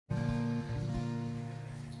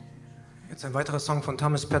Jetzt ein weiterer Song von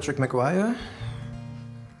Thomas Patrick Maguire.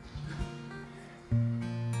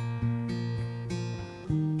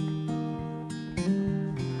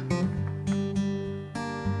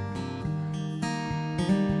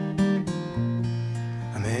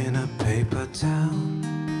 I'm in a paper town.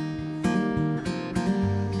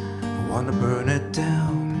 I wanna burn it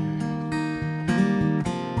down.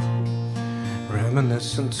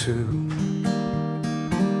 Reminiscent to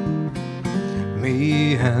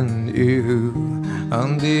me and you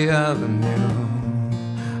on the avenue.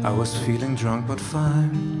 I was feeling drunk but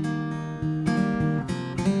fine.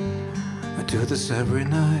 I do this every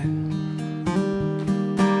night.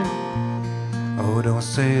 Oh, don't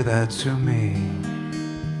say that to me.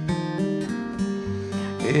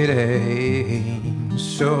 It ain't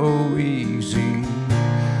so easy.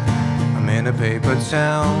 I'm in a paper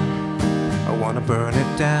town. I wanna burn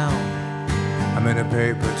it down. I'm in a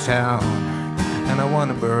paper town, and I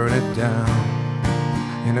wanna burn it down.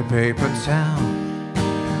 In a paper town,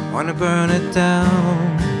 wanna burn it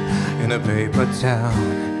down. In a paper town,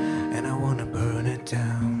 and I wanna burn it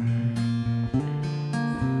down.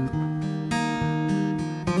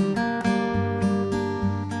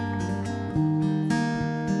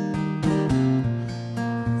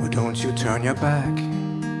 Well, don't you turn your back.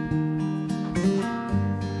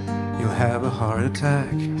 You'll have a heart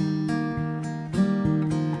attack.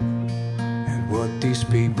 What these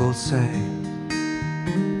people say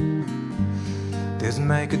doesn't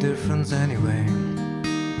make a difference anyway.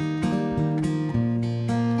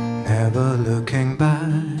 Never looking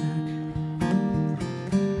back,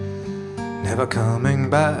 never coming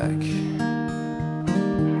back.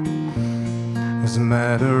 As a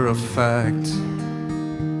matter of fact,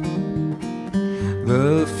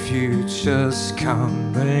 the future's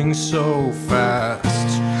coming so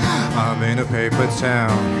fast. I'm in a paper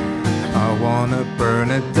town. I wanna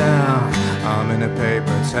burn it down. I'm in a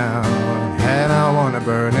paper town, and I wanna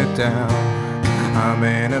burn it down. I'm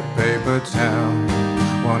in a paper town,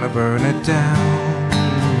 wanna burn it down.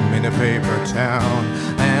 I'm in a paper town,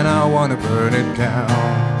 and I wanna burn it down.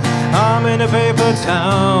 I'm in a paper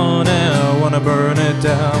town, and I wanna burn it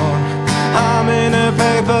down. I'm in a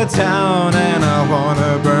paper town, and I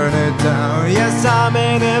wanna burn it down. Yes, I'm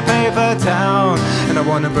in a paper town, and I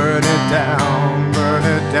wanna burn it down, burn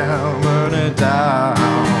it down.